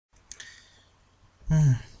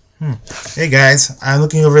Hey guys, I'm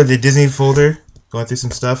looking over the Disney folder, going through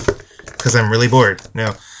some stuff, because I'm really bored.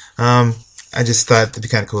 No, I just thought it'd be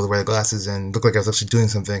kind of cool to wear the glasses and look like I was actually doing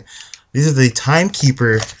something. These are the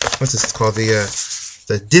Timekeeper, what's this called?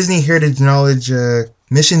 The Disney Heritage Knowledge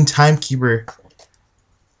Mission Timekeeper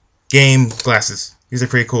game glasses. These are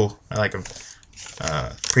pretty cool. I like them.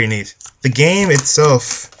 Pretty neat. The game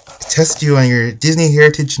itself tests you on your Disney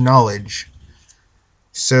Heritage knowledge.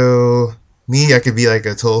 So me, I could be like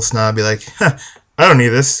a total snob, be like, huh, I don't need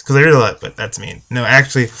this because I read a lot, but that's mean. No,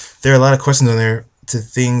 actually, there are a lot of questions on there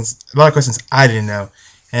a lot of questions I didn't know,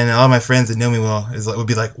 and a lot of my friends that know me well would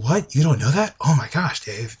be like, what? You don't know that? Oh my gosh,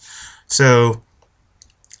 Dave. So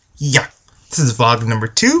yeah, this is vlog number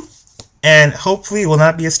 2, and hopefully it will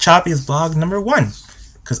not be as choppy as vlog number 1,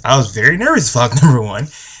 because I was very nervous vlog number 1,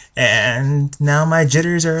 and now my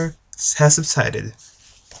jitters has subsided,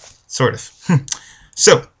 sort of.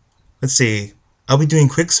 So let's see. I'll be doing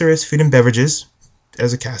quick service food and beverages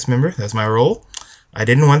as a cast member. That's my role. I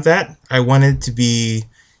didn't want that. I wanted to be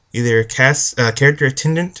either a character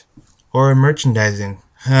attendant or merchandising.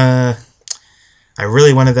 I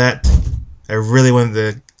really wanted that. I really wanted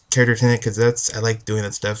the character attendant because I like doing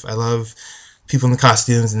that stuff. I love people in the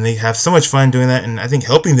costumes, and they have so much fun doing that, and I think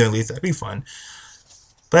helping them at least, that'd be fun.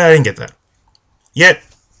 But I didn't get that. Yet,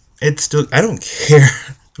 it's still, I don't care.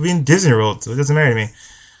 I'll be in Disney World, so it doesn't matter to me.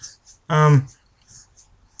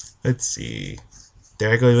 Let's see.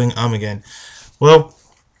 There I go doing again. Well,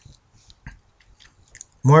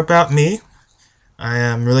 more about me. I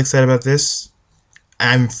am really excited about this.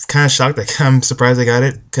 I'm kind of shocked. I'm surprised I got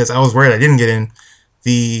it because I was worried I didn't get in.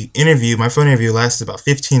 The interview, my phone interview, lasted about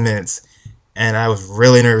 15 minutes, and I was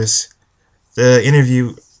really nervous. The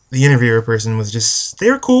interviewer person was they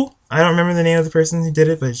were cool. I don't remember the name of the person who did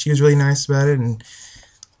it, but she was really nice about it, and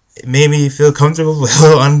it made me feel comfortable, but a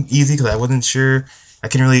little uneasy because I wasn't sure. I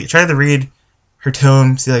can really try to read her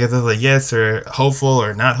tone, see like if it was like yes or hopeful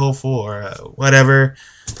or not hopeful or whatever.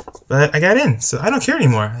 But I got in, so I don't care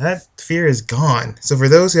anymore. That fear is gone. So for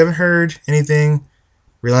those who haven't heard anything,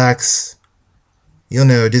 relax. You'll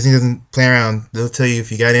know Disney doesn't play around. They'll tell you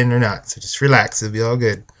if you got in or not. So just relax. It'll be all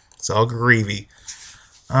good. It's all gravy.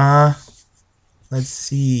 Let's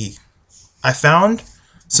see. I found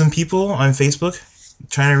some people on Facebook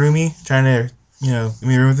trying to room me, trying to, give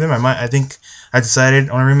me a room with them. I think I decided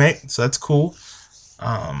on a roommate, so that's cool.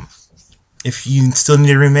 If you still need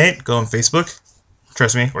a roommate, go on Facebook,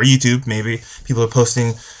 trust me, or YouTube, maybe. People are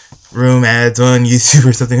posting room ads on YouTube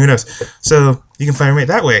or something, who knows. So you can find a roommate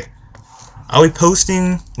that way. I'll be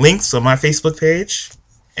posting links on my Facebook page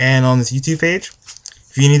and on this YouTube page.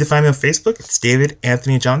 If you need to find me on Facebook, it's David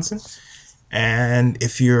Anthony Johnson. And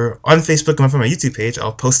if you're on Facebook and on my YouTube page,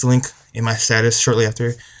 I'll post a link in my status shortly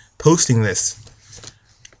after posting this.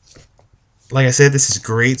 Like I said, this is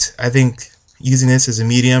great. I think using this as a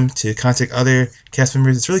medium to contact other cast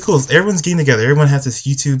members, it's really cool. Everyone's getting together. Everyone has this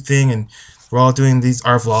YouTube thing, and we're all doing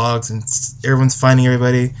our vlogs, and everyone's finding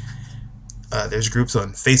everybody. There's groups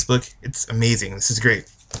on Facebook. It's amazing. This is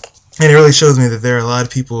great. And it really shows me that there are a lot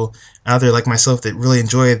of people out there like myself that really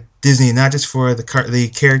enjoy Disney, not just for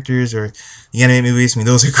the characters or the animated movies. I mean,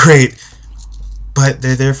 those are great, but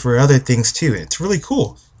they're there for other things too. And it's really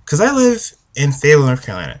cool because I live in Fayetteville, North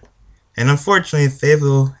Carolina, and unfortunately,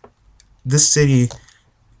 Fayetteville, this city,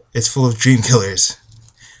 is full of dream killers.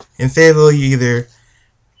 In Fayetteville, you're either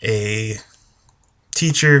a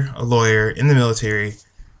teacher, a lawyer, in the military,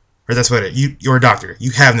 or that's what you're a doctor.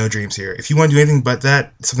 You have no dreams here. If you want to do anything but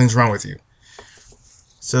that, something's wrong with you.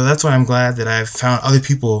 So that's why I'm glad that I've found other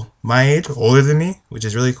people my age, older than me, which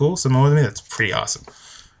is really cool. Some older than me, that's pretty awesome.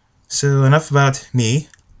 So enough about me.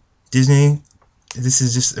 Disney, this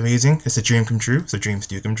is just amazing. It's a dream come true, so dreams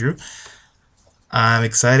do come true. I'm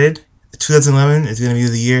excited. 2011 is going to be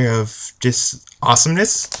the year of just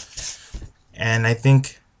awesomeness. And I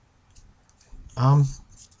think,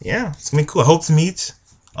 yeah, it's going to be cool. I hope to meet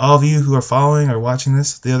all of you who are following or watching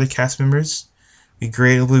this, the other cast members. It'd be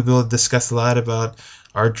great. We'll be able to discuss a lot about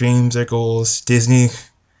our dreams, our goals, Disney.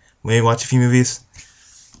 Maybe watch a few movies.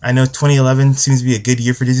 I know 2011 seems to be a good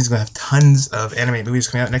year for Disney. It's going to have tons of animated movies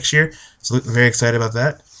coming out next year. So I'm very excited about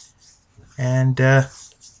that. And,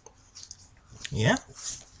 yeah.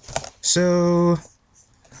 So,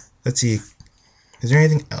 let's see. Is there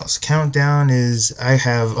anything else? Countdown is, I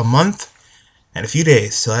have a month and a few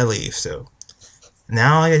days till I leave. So,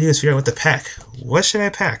 now all I gotta do is figure out what to pack. What should I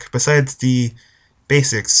pack besides the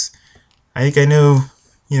basics? I think I know,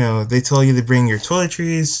 they tell you to bring your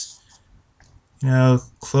toiletries,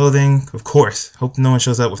 clothing, of course. Hope no one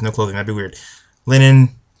shows up with no clothing. That'd be weird.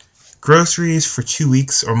 Linen, groceries for 2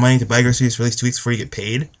 weeks, or money to buy groceries for at least 2 weeks before you get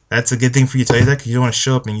paid. That's a good thing for you to tell you that, because you don't want to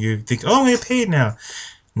show up and you think, oh, I'm going to get paid now.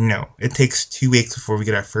 No, it takes 2 weeks before we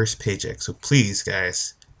get our first paycheck. So please,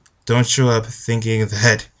 guys, don't show up thinking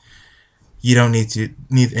that you don't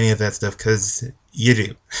need any of that stuff, because you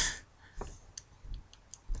do.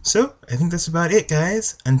 So, I think that's about it,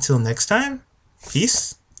 guys. Until next time,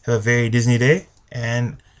 peace. Have a very Disney day,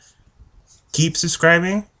 and keep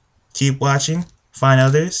subscribing, keep watching, find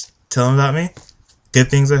others, tell them about me. Good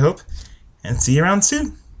things, I hope. And see you around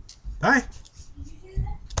soon. Bye.